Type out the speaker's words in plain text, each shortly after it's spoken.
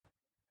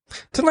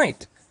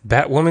Tonight,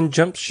 Batwoman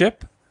jumps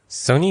ship,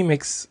 Sony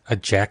makes a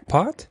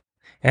jackpot,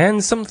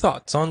 and some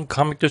thoughts on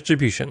comic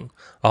distribution.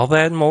 All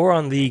that and more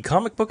on the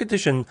comic book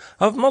edition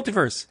of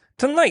Multiverse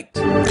tonight.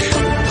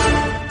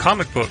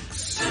 Comic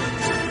books,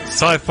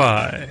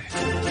 sci-fi,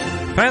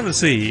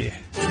 fantasy,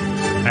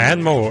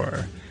 and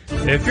more.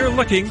 If you're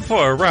looking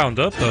for a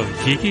roundup of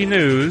geeky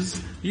news,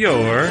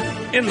 you're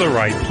in the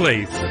right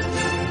place.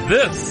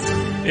 This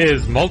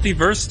is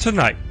Multiverse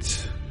Tonight.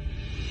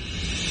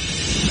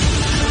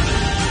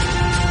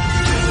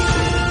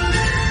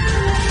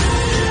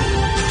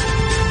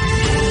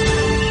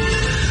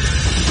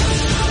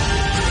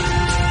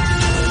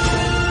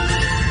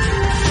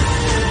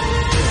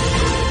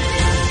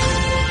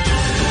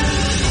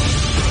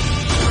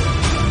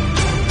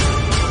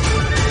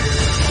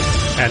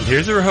 And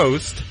here's your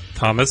host,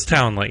 Thomas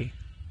Townley.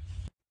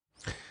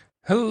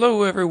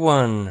 Hello,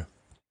 everyone,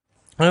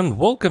 and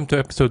welcome to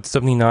episode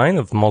 79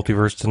 of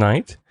Multiverse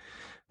Tonight,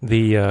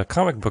 the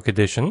comic book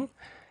edition.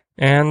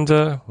 And,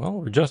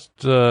 we're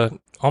just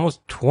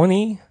almost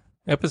 20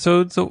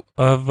 episodes of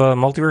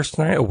Multiverse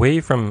Tonight away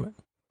from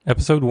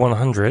episode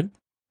 100.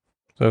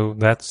 So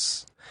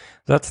that's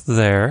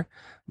there.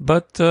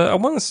 But I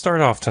want to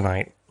start off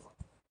tonight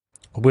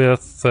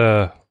with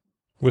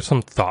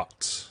some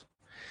thoughts.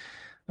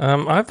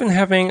 I've been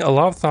having a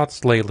lot of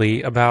thoughts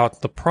lately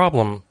about the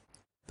problem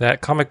that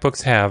comic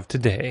books have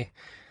today.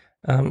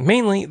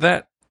 Mainly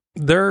that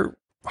they're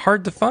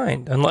hard to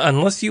find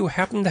unless you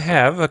happen to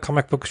have a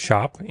comic book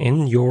shop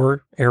in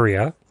your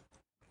area.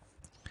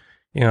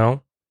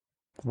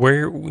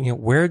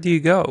 Where do you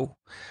go?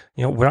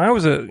 When I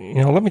was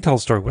let me tell a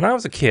story. When I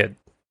was a kid,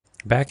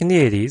 back in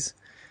the 80s,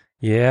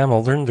 yeah, I'm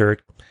older than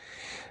dirt.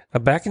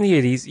 Back in the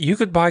 80s, you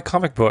could buy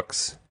comic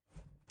books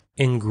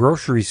in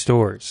grocery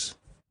stores.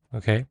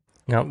 Okay.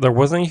 Now, there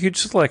wasn't a huge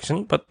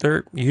selection, but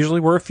there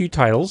usually were a few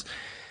titles.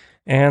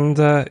 And,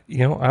 I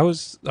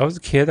was a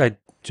kid. I'd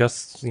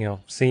just,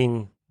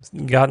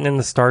 gotten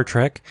into Star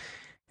Trek.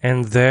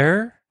 And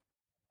there,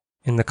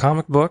 in the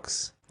comic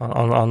books,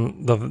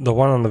 on the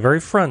one on the very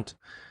front,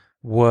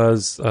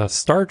 was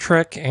Star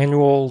Trek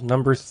Annual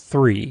number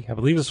 3. I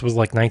believe this was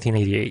like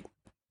 1988.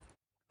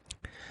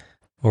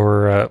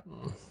 Or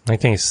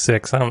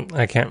 1986.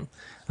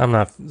 I'm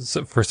not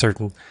for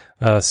certain.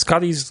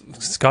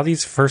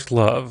 Scotty's First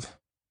Love.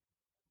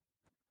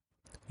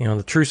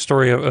 The true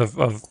story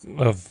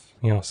of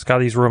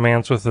Scotty's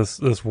romance with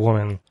this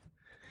woman.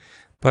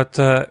 But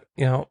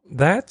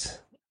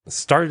that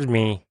started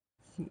me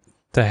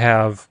to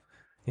have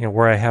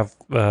where I have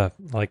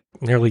like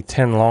nearly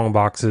 10 long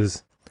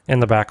boxes in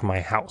the back of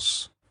my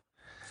house.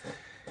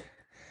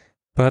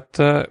 But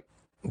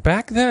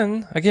back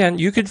then, again,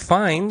 you could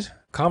find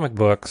comic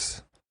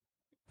books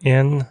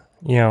in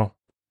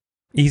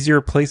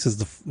easier places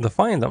to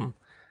find them.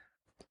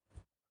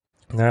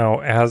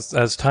 Now,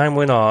 as time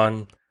went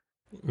on,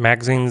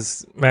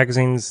 magazines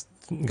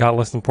got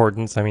less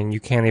importance. I mean, you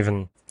can't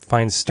even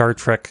find Star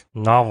Trek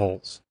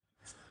novels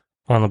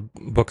on a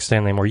book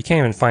stand anymore. You can't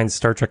even find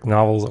Star Trek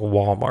novels at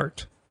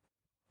Walmart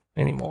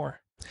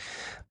anymore.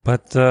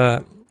 But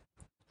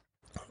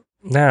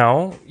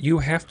now you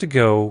have to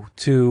go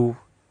to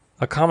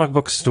a comic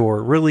book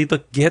store really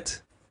to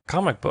get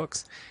comic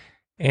books.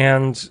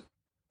 And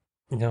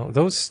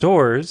those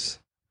stores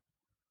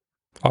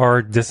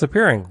are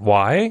disappearing.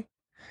 Why?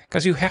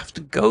 Because you have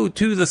to go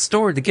to the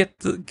store to get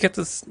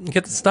the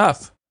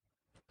stuff.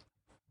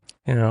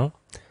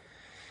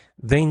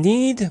 They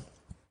need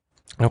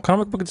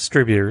comic book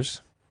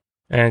distributors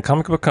and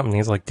comic book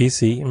companies like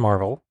DC and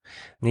Marvel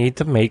need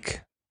to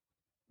make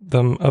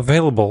them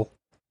available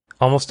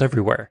almost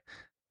everywhere.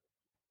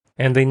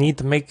 And they need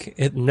to make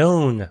it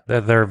known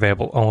that they're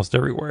available almost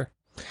everywhere.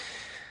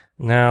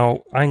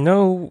 Now, I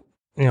know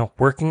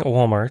working at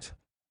Walmart,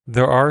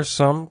 there are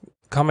some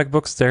comic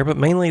books there, but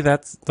mainly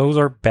those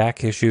are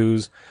back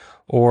issues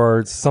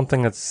or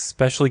something that's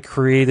specially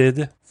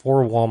created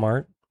for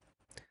Walmart.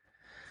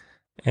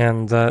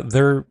 And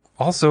they're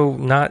also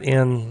not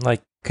in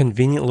like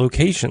convenient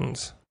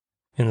locations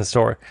in the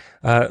store.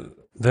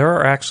 There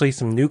are actually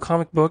some new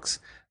comic books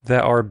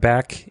that are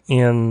back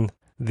in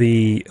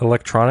the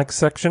electronics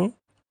section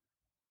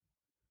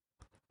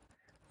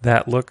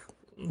that look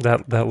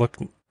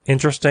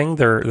interesting.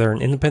 They're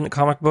an independent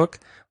comic book,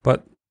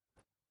 but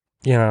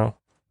they're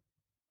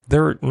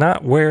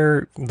not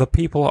where the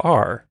people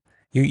are.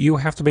 You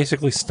have to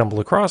basically stumble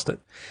across it.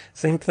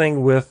 Same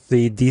thing with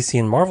the DC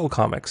and Marvel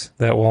comics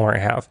that Walmart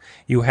have.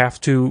 You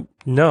have to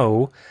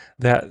know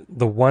that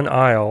the one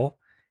aisle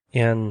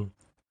in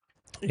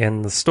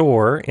the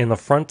store, in the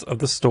front of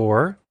the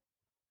store,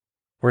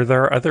 where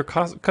there are other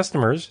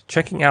customers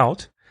checking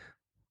out,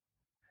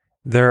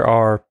 there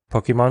are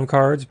Pokemon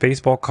cards,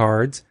 baseball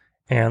cards,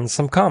 and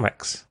some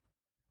comics.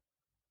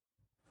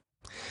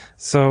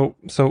 So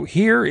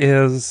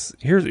here's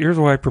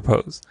what I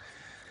propose.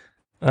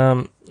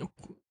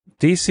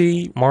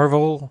 DC,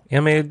 Marvel,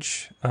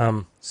 Image,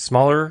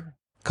 smaller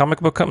comic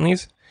book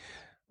companies,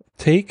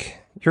 take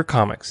your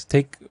comics,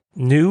 take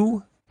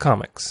new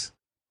comics,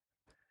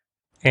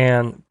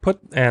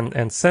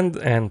 and send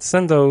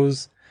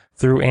those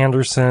through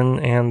Anderson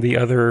and the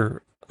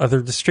other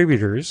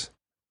distributors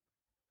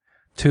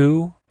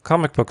to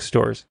comic book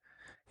stores.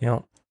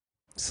 And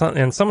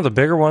some of the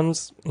bigger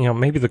ones,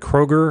 maybe the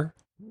Kroger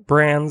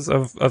brands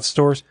of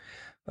stores,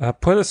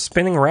 put a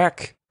spinning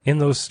rack in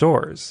those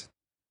stores.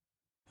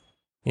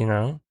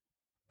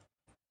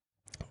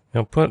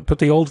 Put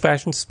the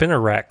old-fashioned spinner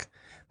rack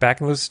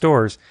back in those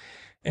stores.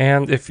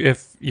 And if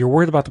you're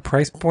worried about the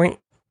price point,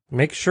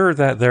 make sure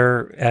that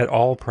they're at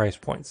all price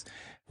points.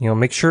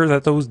 Make sure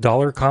that those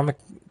dollar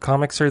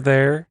comics are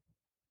there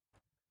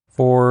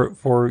for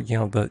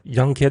the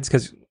young kids,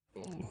 because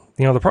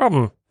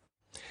the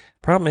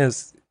problem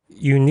is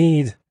you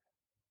need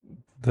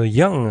the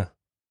young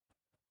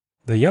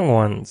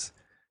ones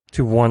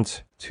to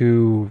want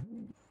to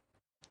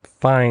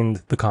find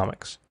the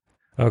comics.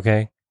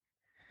 Okay?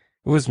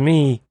 It was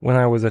me when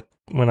I was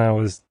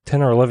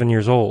 10 or 11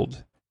 years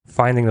old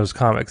finding those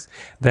comics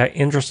that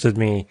interested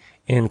me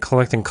in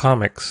collecting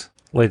comics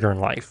later in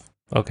life.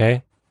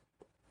 Okay?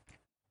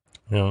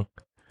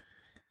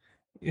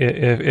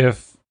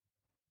 If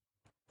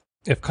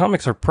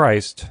comics are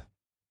priced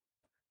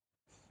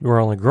where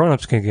only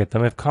grown-ups can get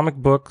them, if comic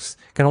books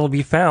can only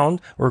be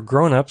found where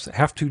grown-ups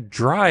have to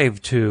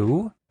drive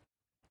to,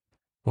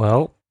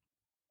 well,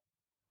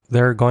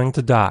 they're going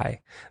to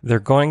die. They're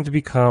going to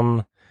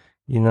become,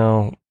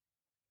 the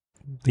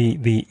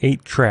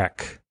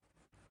 8-track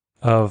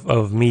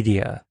of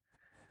media.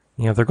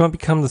 They're going to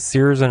become the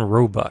Sears and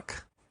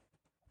Roebuck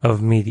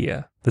of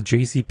media, the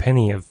J.C.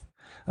 Penney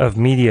of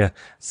media,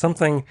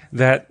 something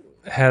that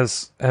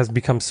has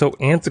become so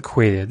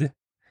antiquated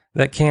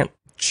that can't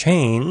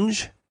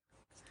change,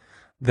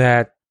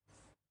 that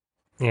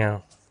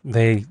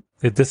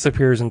it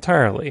disappears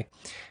entirely.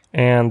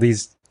 And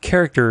these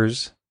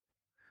characters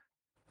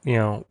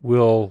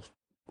will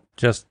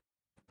just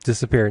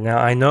disappear. Now,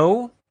 I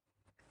know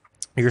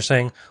you're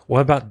saying, what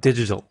about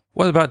digital?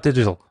 If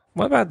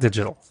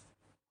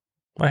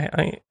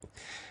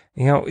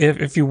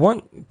you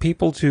want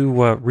people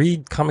to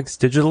read comics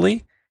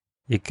digitally,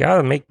 you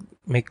gotta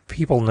make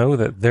people know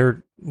that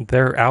they're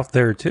out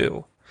there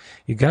too.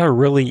 You gotta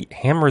really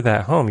hammer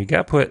that home. You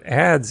gotta put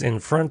ads in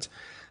front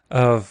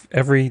of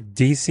every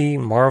DC,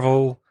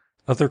 Marvel,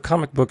 other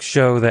comic book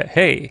show that,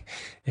 hey,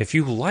 if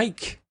you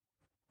like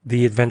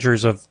the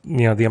adventures of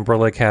the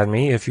Umbrella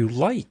Academy, if you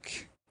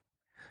like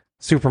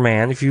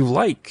Superman, if you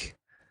like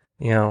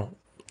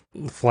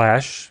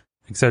Flash,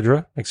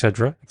 etc.,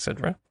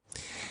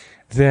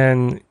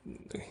 then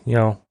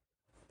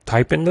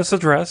type in this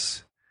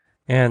address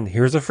and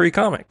here's a free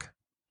comic.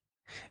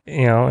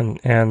 And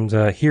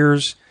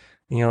here's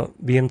the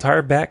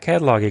entire back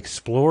catalog.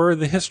 Explore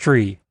the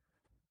history.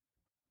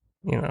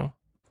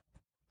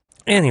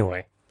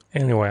 Anyway,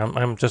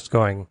 I'm just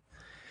going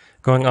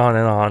on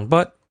and on,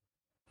 but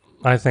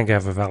I think I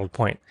have a valid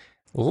point.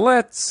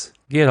 Let's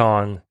get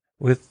on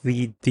with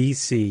the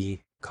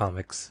DC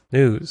Comics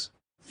news.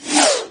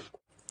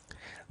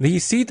 The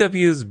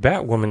CW's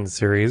Batwoman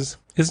series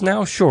is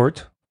now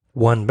short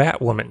one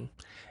Batwoman,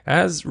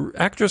 as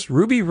actress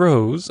Ruby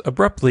Rose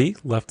abruptly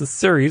left the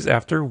series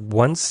after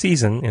one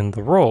season in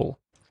the role.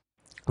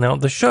 Now,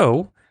 the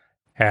show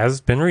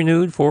has been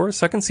renewed for a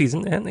second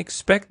season, and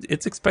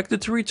it's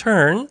expected to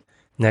return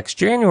next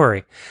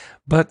January.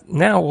 But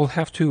now we'll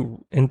have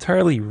to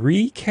entirely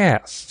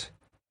recast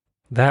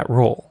that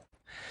role.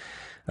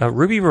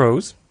 Ruby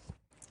Rose,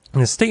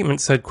 in a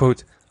statement, said,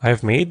 quote, "I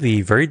have made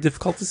the very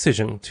difficult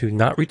decision to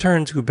not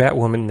return to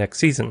Batwoman next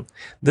season.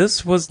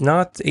 This was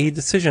not a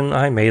decision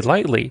I made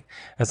lightly,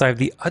 as I have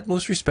the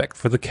utmost respect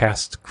for the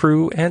cast,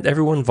 crew, and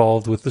everyone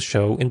involved with the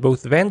show in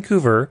both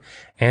Vancouver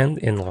and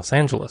in Los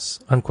Angeles,"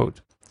 unquote.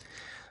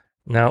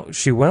 Now,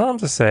 she went on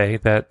to say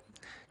that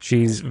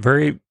she's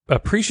very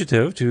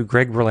appreciative to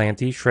Greg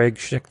Berlanti, Craig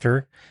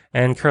Schechter,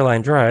 and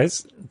Caroline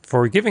Dries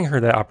for giving her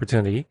that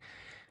opportunity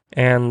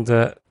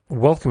and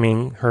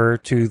welcoming her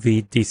to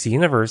the DC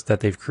universe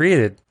that they've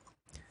created.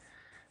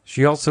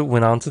 She also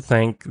went on to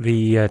thank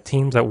the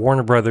teams at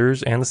Warner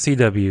Brothers and the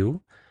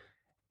CW,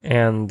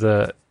 and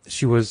that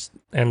she was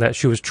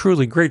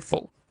truly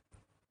grateful.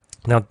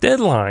 Now,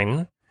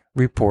 Deadline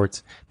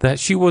reports that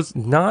she was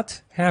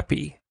not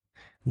happy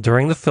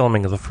during the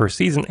filming of the first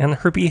season, and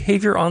her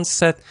behavior on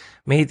set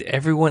made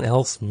everyone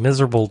else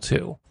miserable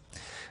too.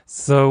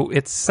 So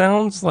it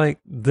sounds like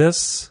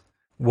this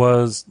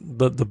was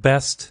the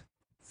best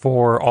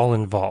for all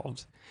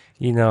involved.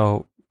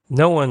 No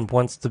one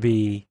wants to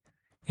be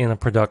in a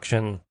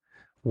production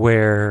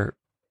where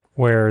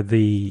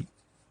the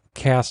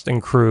cast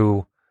and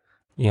crew,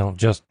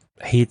 just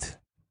hate,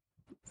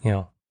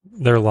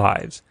 their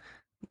lives.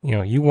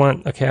 You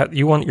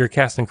want your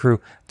cast and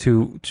crew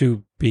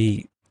to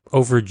be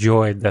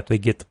overjoyed that they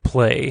get to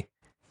play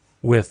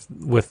with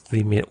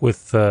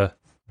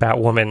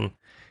Batwoman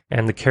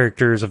and the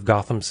characters of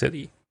Gotham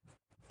City.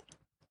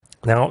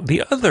 Now,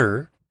 the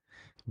other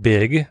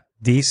big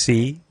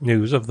DC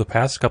news of the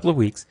past couple of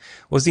weeks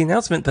was the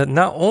announcement that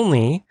not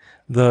only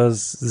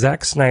does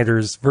Zack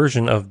Snyder's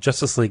version of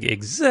Justice League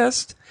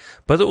exist,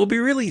 but it will be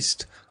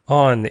released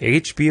on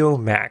HBO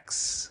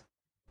Max.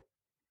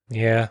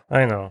 Yeah,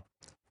 I know.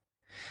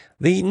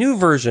 The new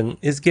version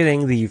is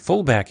getting the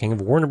full backing of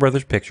Warner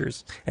Brothers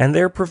Pictures, and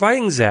they're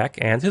providing Zack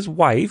and his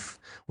wife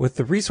with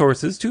the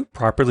resources to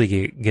properly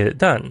get it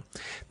done.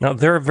 Now,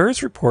 there are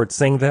various reports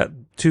saying that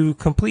to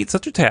complete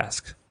such a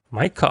task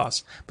might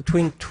cost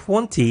between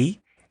 $20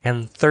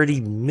 and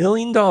 $30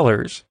 million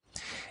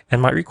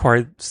and might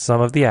require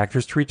some of the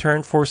actors to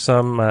return for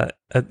some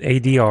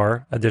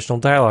ADR, additional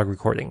dialogue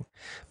recording.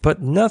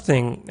 But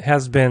nothing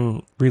has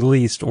been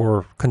released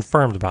or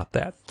confirmed about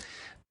that.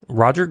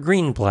 Roger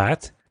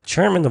Greenblatt,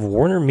 chairman of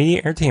Warner Media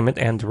Entertainment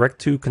and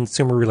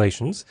direct-to-consumer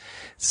relations,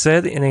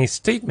 said in a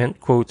statement,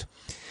 quote,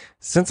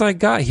 "Since I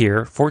got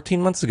here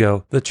 14 months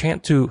ago, the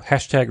chant to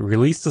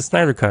 #release the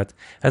Snyder Cut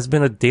has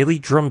been a daily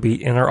drumbeat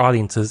in our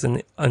audiences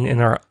and in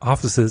our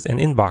offices and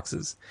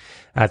inboxes.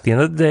 At the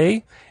end of the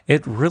day,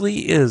 it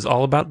really is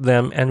all about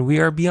them, and we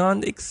are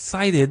beyond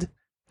excited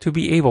to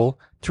be able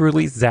to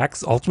release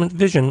Zack's ultimate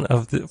vision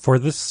for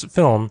this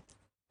film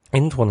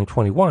in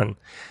 2021.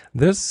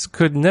 This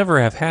could never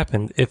have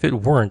happened if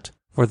it weren't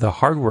for the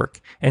hard work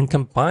and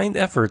combined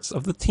efforts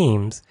of the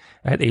teams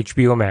at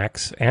HBO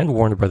Max and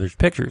Warner Brothers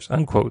Pictures,"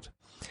 unquote.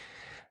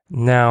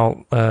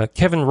 Now,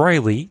 Kevin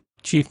Riley,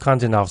 Chief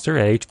Content Officer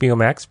at HBO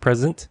Max,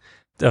 president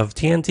of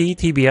TNT,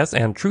 TBS,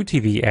 and True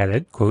TV,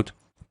 added, quote,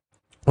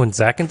 "When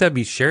Zack and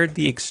Debbie shared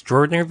the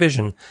extraordinary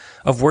vision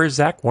of where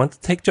Zack wanted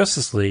to take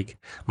Justice League,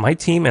 my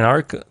team and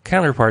our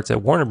counterparts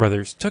at Warner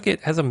Brothers took it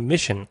as a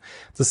mission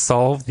to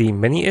solve the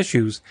many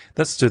issues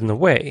that stood in the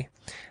way.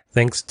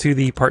 Thanks to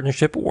the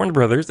partnership at Warner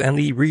Brothers and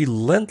the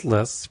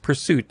relentless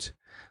pursuit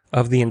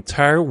of the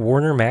entire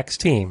Warner Max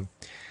team,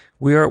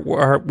 we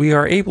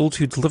are able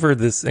to deliver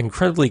this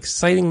incredibly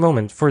exciting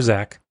moment for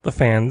Zack, the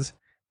fans,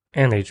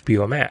 and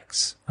HBO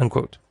Max,"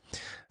 unquote.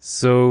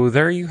 So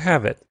there you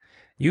have it.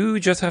 You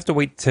just have to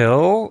wait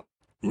till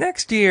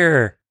next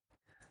year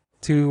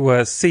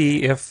to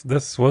see if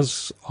this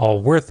was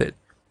all worth it.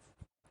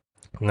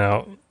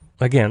 Now,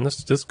 again,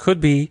 this could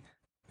be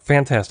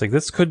fantastic.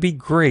 This could be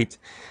great.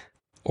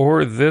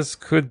 Or this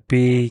could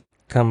be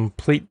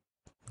complete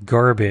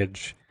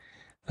garbage.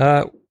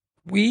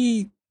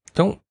 We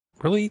don't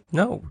really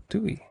know,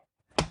 do we?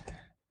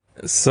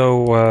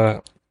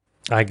 So,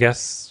 I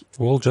guess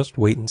we'll just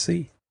wait and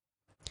see.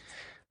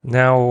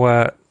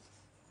 Now,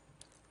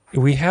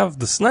 we have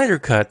the Snyder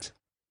Cut.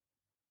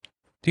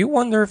 Do you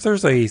wonder if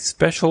there's a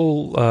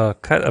special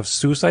cut of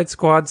Suicide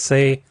Squad,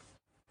 say,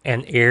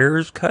 an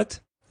Ayers cut?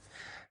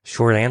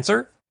 Short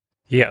answer,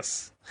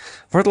 yes.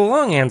 For the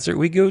long answer,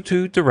 we go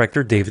to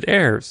director David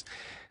Ayers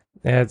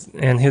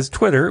and his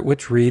Twitter,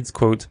 which reads,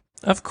 quote,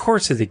 "Of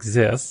course it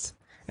exists,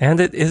 and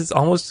it is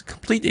almost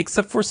complete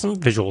except for some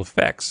visual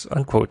effects,"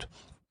 unquote.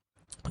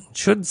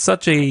 Should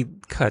such a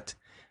cut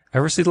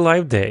ever see the light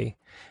of day,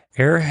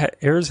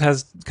 Ayers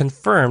has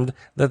confirmed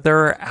that there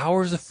are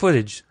hours of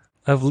footage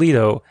of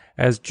Leto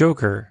as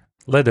Joker,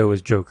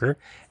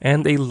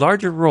 and a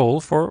larger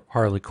role for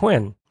Harley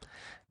Quinn,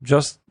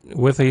 just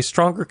with a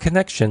stronger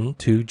connection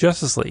to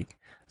Justice League.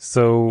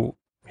 So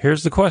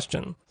here's the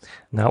question.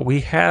 Now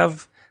we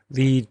have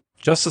the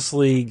Justice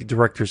League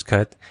director's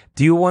cut.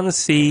 Do you want to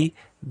see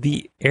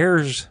the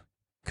Ayers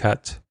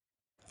cut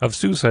of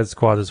Suicide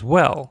Squad as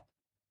well?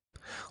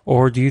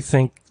 Or do you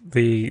think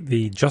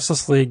the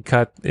Justice League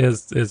cut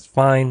is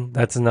fine,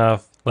 that's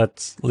enough,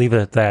 let's leave it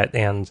at that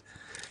and,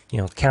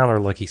 count our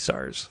lucky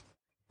stars?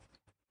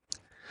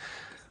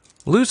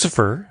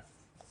 Lucifer,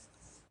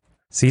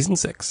 Season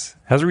 6,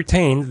 has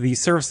retained the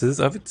services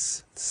of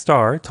its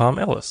star, Tom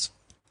Ellis.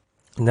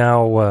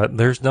 Now,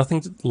 there's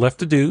nothing left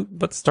to do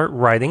but start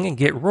writing and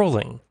get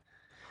rolling.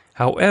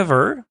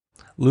 However,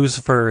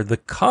 Lucifer the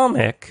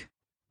comic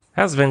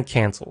has been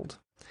canceled.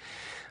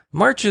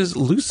 March's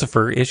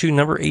Lucifer issue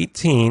number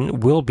 18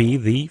 will be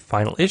the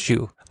final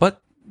issue,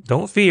 but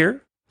don't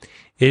fear.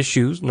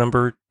 Issues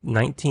number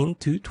 19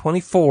 to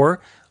 24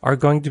 are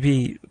going to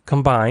be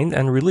combined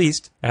and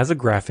released as a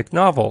graphic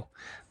novel.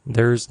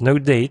 There's no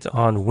date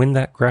on when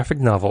that graphic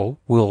novel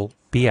will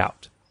be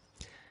out.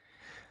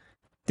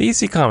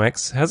 DC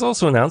Comics has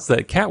also announced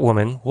that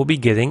Catwoman will be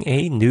getting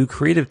a new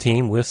creative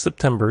team with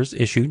September's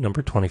issue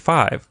number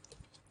 25.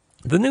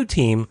 The new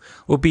team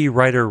will be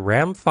writer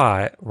Ram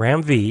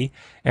V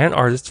and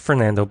artist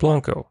Fernando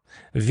Blanco.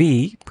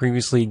 V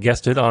previously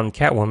guested on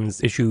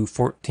Catwoman's issue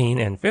 14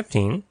 and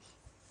 15,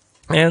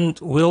 and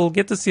we'll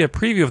get to see a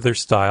preview of their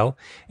style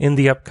in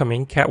the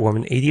upcoming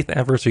Catwoman 80th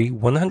Anniversary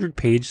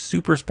 100-page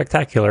Super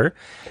Spectacular,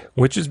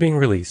 which is being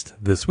released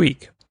this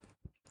week.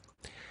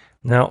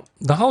 Now,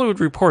 The Hollywood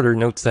Reporter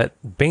notes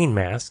that Bane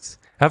masks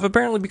have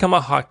apparently become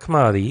a hot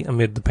commodity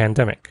amid the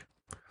pandemic.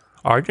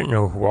 "I didn't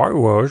know who I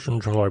was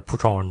until I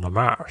put on the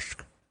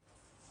mask."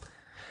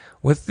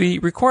 With the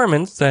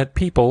requirements that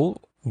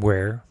people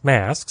wear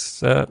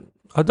masks,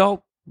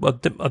 adult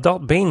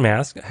Bane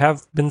masks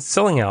have been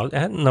selling out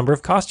at a number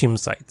of costume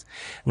sites.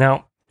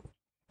 Now,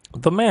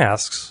 the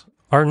masks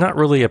are not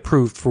really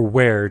approved for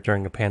wear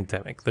during a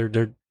pandemic.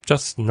 They're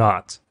just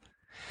not.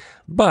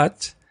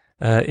 But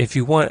if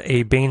you want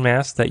a Bane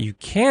mask that you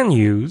can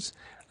use,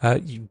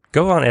 You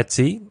go on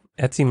Etsy.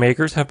 Etsy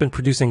makers have been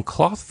producing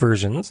cloth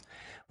versions,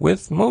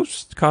 with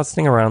most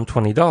costing around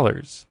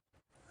 $20.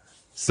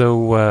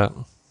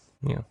 So,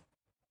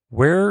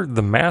 wear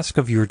the mask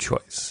of your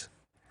choice.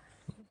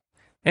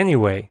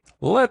 Anyway,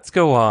 let's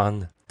go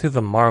on to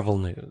the Marvel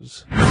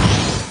news.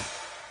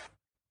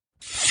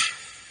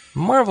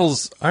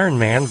 Marvel's Iron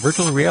Man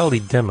virtual reality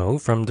demo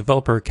from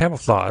developer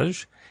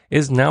Camouflage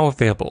is now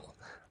available.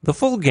 The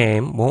full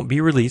game won't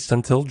be released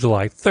until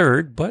July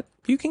 3rd, but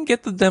you can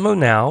get the demo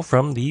now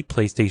from the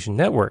PlayStation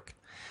Network.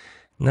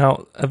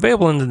 Now,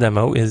 available in the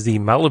demo is the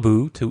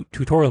Malibu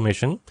tutorial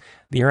mission,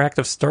 the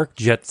interactive Stark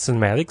Jet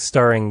cinematic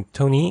starring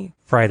Tony,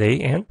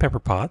 Friday, and Pepper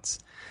Potts,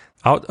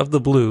 Out of the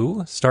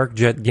Blue Stark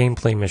Jet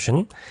gameplay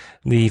mission,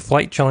 the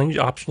Flight Challenge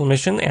optional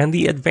mission, and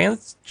the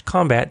Advanced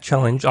Combat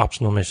Challenge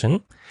optional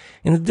mission.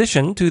 In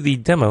addition to the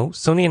demo,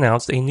 Sony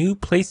announced a new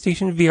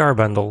PlayStation VR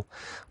bundle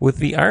with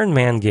the Iron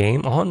Man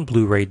game on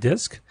Blu-ray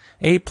disc,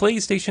 a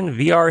PlayStation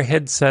VR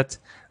headset,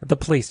 the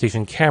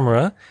PlayStation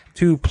camera,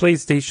 2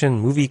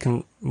 PlayStation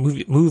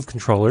Move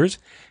controllers,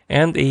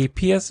 and a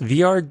PS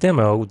VR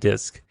demo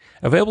disc,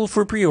 available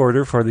for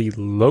pre-order for the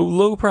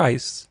low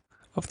price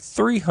of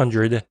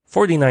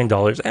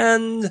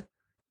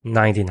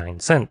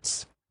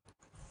 $349.99.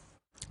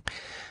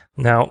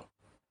 Now,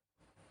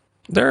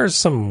 there's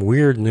some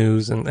weird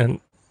news,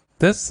 and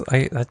this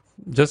I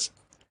just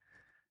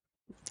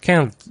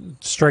kind of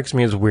strikes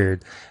me as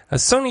weird.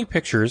 Sony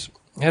Pictures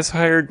has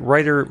hired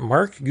writer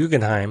Mark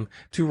Guggenheim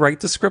to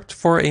write the script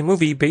for a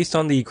movie based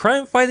on the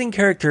crime-fighting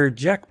character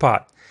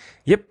Jackpot.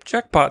 Yep,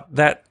 Jackpot.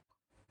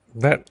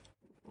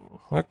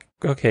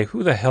 Okay,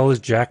 who the hell is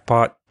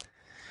Jackpot?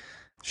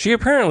 She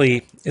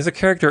apparently is a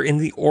character in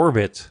the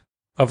orbit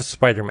of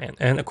Spider-Man,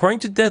 and according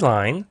to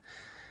Deadline,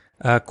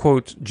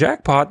 quote,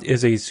 Jackpot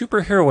is a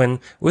superheroine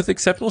with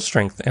exceptional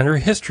strength, and her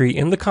history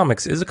in the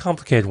comics is a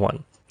complicated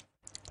one.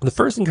 The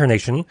first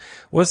incarnation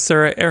was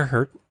Sarah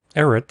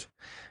Ehret,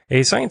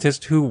 a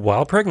scientist who,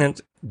 while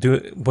pregnant,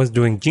 was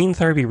doing gene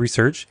therapy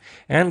research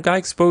and got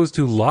exposed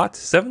to Lot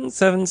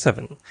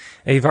 777,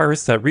 a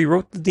virus that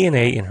rewrote the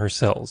DNA in her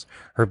cells.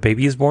 Her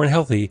baby is born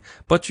healthy,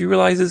 but she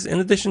realizes in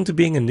addition to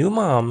being a new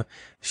mom,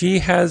 she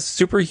has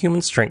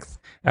superhuman strength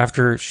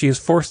after she is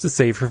forced to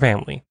save her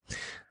family.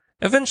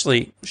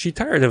 Eventually, she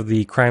tired of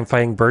the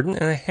crime-fighting burden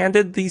and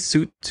handed the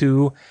suit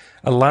to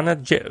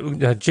Alana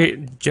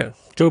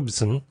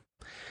Jobson,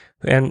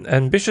 an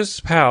ambitious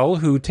pal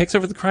who takes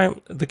over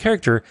the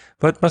character,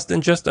 but must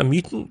ingest a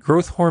mutant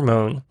growth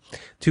hormone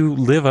to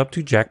live up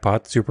to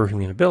Jackpot's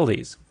superhuman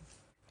abilities.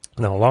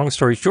 Now, long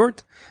story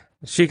short,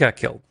 she got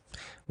killed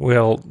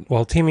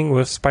while teaming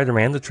with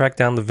Spider-Man to track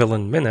down the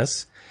villain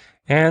Menace,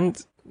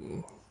 and,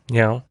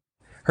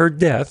 her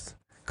death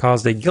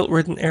caused a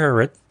guilt-ridden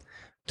Ehret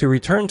to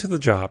return to the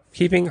job,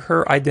 keeping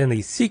her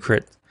identity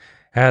secret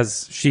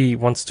as she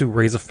wants to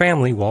raise a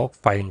family while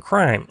fighting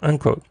crime,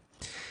 unquote.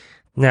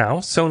 Now,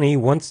 Sony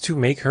wants to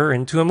make her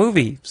into a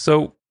movie.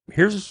 So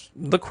here's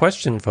the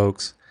question,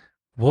 folks.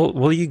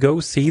 Will you go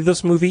see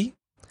this movie?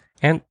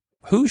 And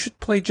who should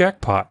play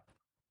Jackpot?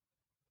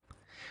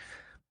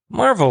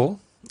 Marvel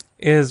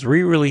is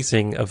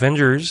re-releasing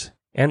Avengers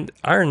and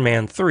Iron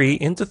Man 3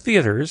 into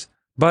theaters,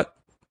 but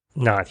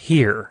not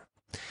here.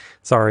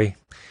 Sorry.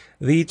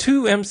 The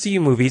 2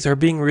 MCU movies are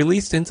being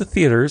released into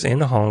theaters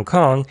in Hong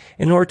Kong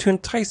in order to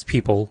entice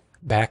people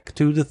back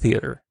to the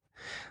theater.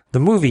 The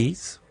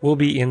movies will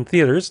be in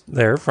theaters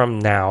there from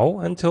now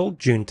until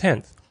June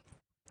 10th.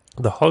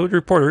 The Hollywood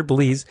Reporter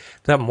believes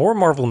that more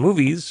Marvel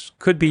movies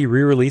could be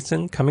re-released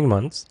in coming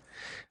months.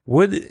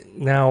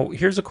 Now,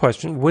 here's a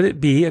question. Would it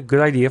be a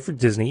good idea for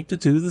Disney to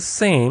do the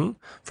same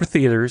for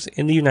theaters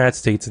in the United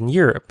States and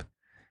Europe?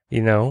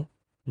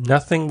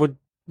 Nothing would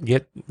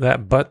get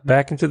that butt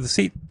back into the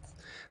seat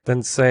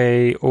than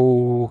say,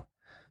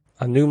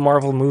 a new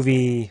Marvel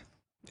movie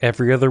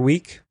every other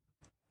week.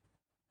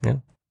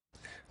 Yeah.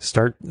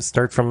 Start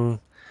from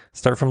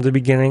the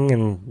beginning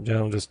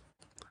and just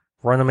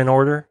run them in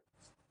order.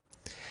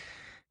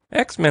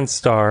 X-Men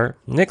star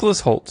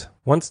Nicholas Hoult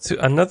wants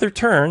another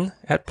turn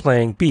at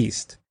playing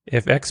Beast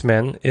if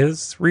X-Men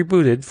is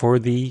rebooted for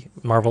the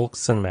Marvel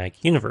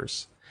Cinematic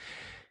Universe.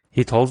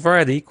 He told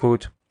Variety,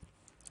 quote,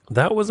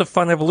 "That was a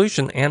fun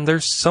evolution, and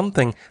there's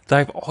something that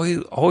I've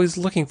always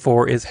looking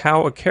for is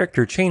how a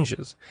character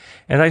changes.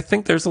 And I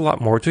think there's a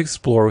lot more to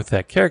explore with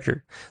that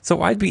character.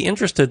 So I'd be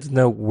interested to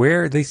know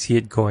where they see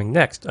it going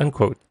next,"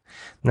 unquote.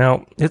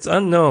 Now, it's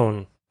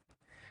unknown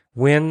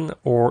when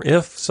or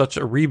if such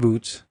a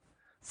reboot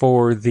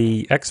for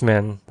the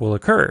X-Men will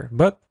occur.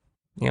 But,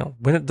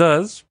 when it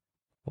does,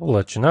 we'll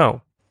let you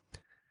know.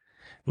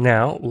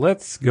 Now,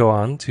 let's go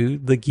on to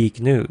the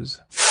geek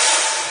news.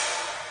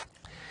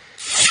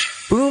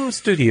 Boom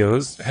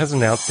Studios has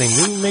announced a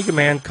new Mega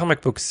Man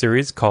comic book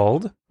series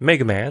called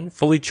Mega Man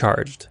Fully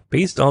Charged,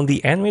 based on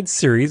the animated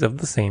series of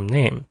the same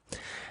name.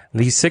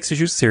 The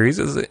 6-issue series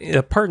is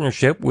a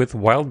partnership with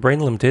Wild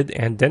Brain Limited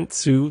and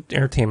Dentsu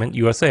Entertainment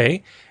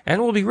USA,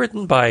 and will be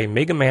written by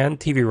Mega Man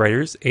TV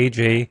writers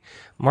AJ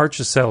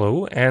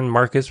Marchicello and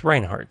Marcus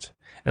Reinhardt,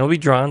 and will be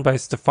drawn by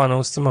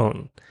Stefano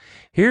Simone.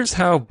 Here's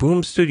how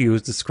Boom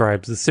Studios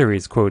describes the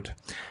series, quote,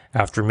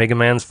 "After Mega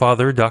Man's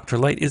father, Dr.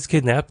 Light, is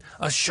kidnapped,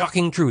 a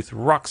shocking truth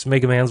rocks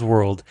Mega Man's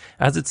world,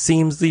 as it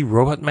seems the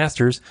Robot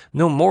Masters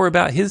know more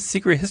about his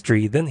secret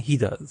history than he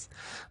does.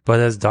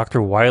 But as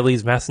Dr.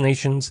 Wily's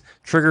machinations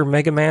trigger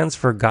Mega Man's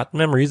forgotten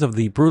memories of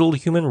the brutal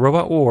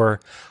human-robot war,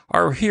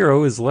 our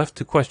hero is left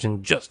to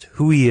question just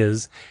who he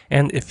is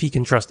and if he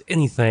can trust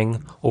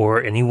anything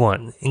or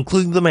anyone,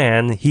 including the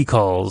man he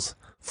calls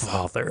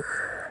Father."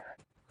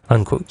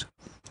 Unquote.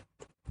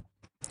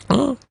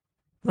 Oh,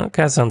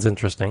 okay, that sounds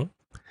interesting.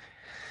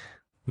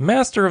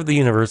 Master of the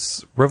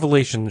Universe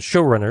Revelation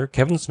showrunner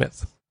Kevin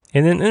Smith,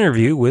 in an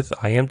interview with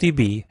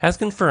IMDb, has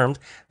confirmed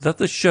that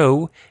the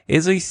show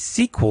is a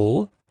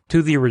sequel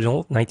to the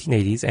original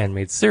 1980s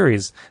animated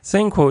series,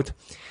 saying, quote,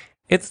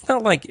 "It's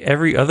not like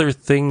every other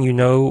thing you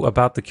know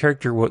about the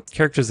character, what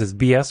characters is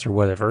BS or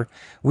whatever.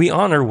 We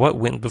honor what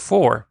went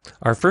before.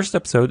 Our first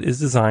episode is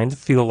designed to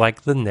feel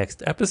like the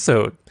next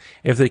episode,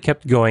 if they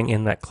kept going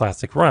in that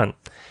classic run."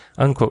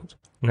 Unquote.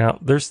 Now,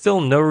 there's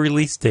still no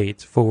release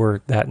date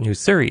for that new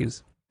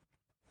series.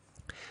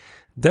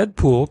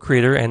 Deadpool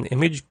creator and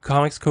Image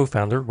Comics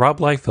co-founder Rob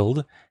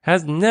Liefeld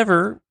has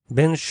never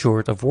been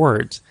short of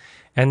words,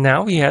 and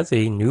now he has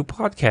a new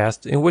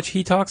podcast in which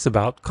he talks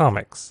about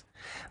comics.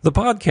 The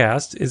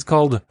podcast is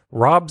called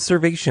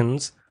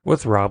Robservations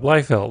with Rob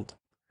Liefeld,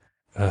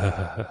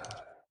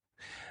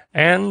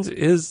 and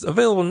is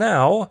available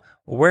now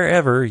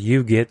wherever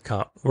you get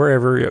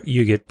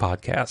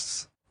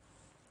podcasts.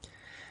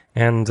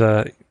 And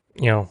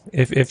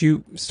if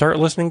you start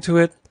listening to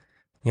it,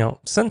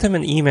 send him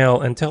an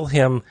email and tell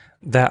him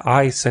that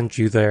I sent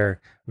you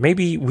there.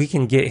 Maybe we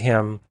can get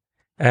him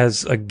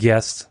as a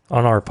guest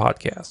on our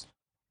podcast.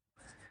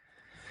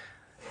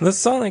 The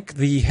Sonic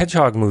the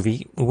Hedgehog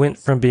movie went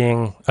from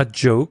being a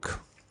joke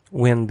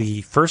when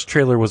the first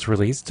trailer was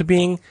released to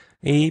being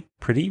a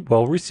pretty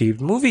well-received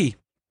movie.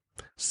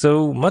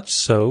 So much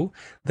so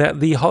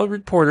that The Hollywood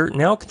Reporter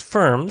now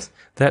confirms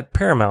that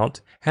Paramount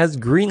has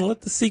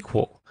greenlit the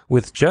sequel,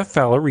 with Jeff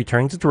Fowler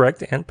returning to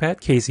direct and Pat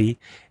Casey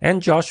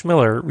and Josh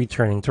Miller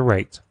returning to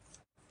write.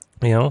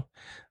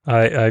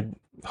 I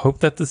hope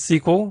that the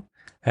sequel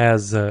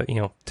has,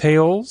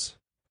 Tails,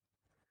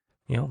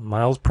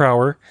 miles per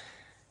hour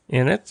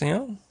in it,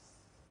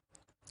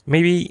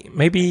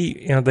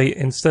 Maybe, they,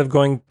 instead of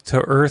going to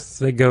Earth,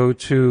 they go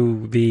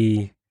to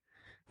the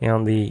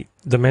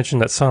dimension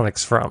that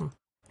Sonic's from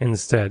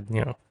instead,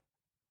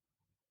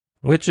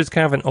 Which is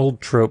kind of an old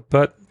trope,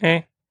 but,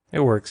 it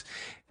works.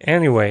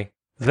 Anyway,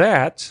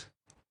 that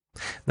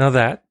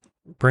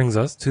brings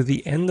us to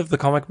the end of the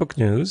comic book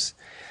news.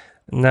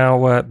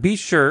 Now, be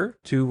sure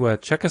to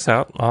check us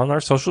out on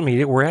our social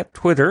media. We're at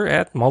Twitter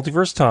at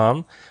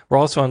MultiverseTom. We're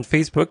also on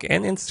Facebook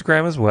and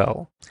Instagram as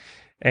well.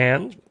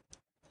 And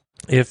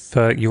if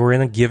you're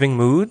in a giving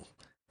mood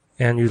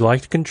and you'd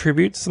like to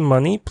contribute some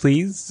money,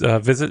 please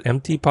visit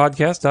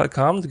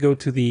mtpodcast.com to go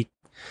to the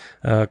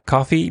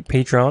Coffee,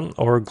 Patreon,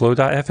 or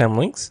Glow.fm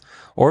links,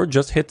 or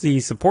just hit the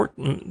support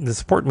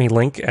me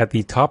link at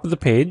the top of the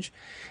page,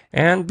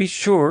 and be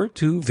sure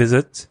to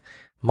visit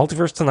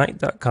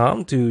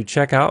multiversetonight.com to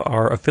check out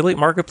our affiliate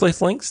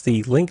marketplace links,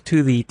 the link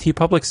to the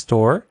TeePublic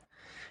store.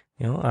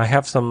 I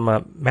have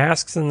some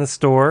masks in the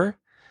store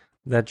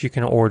that you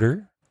can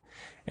order,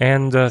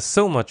 and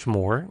so much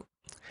more.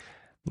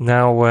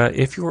 Now,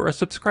 if you're a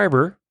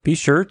subscriber, be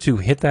sure to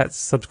hit that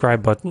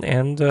subscribe button,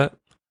 and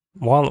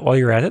while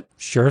you're at it,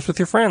 share us with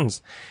your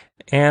friends.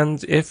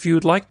 And if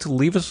you'd like to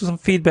leave us some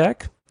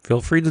feedback,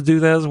 feel free to do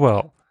that as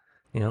well.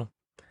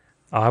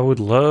 I would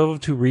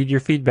love to read your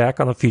feedback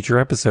on a future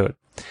episode.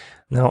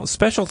 Now,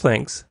 special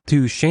thanks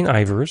to Shane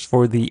Ivers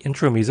for the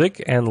intro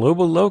music and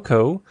Lobo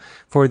Loco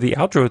for the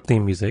outro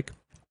theme music.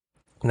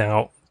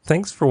 Now,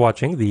 thanks for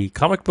watching the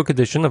comic book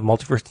edition of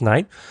Multiverse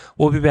Tonight.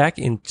 We'll be back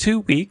in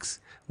 2 weeks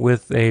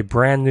with a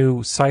brand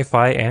new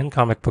sci-fi and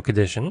comic book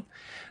edition.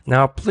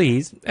 Now,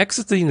 please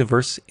exit the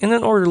universe in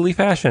an orderly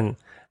fashion.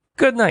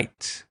 Good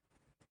night.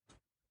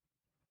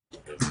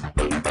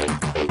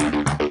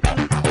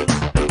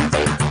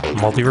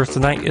 Multiverse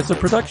Tonight is a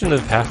production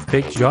of Half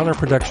Baked Genre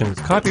Productions.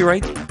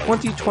 Copyright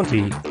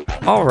 2020.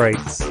 All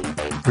rights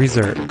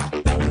reserved.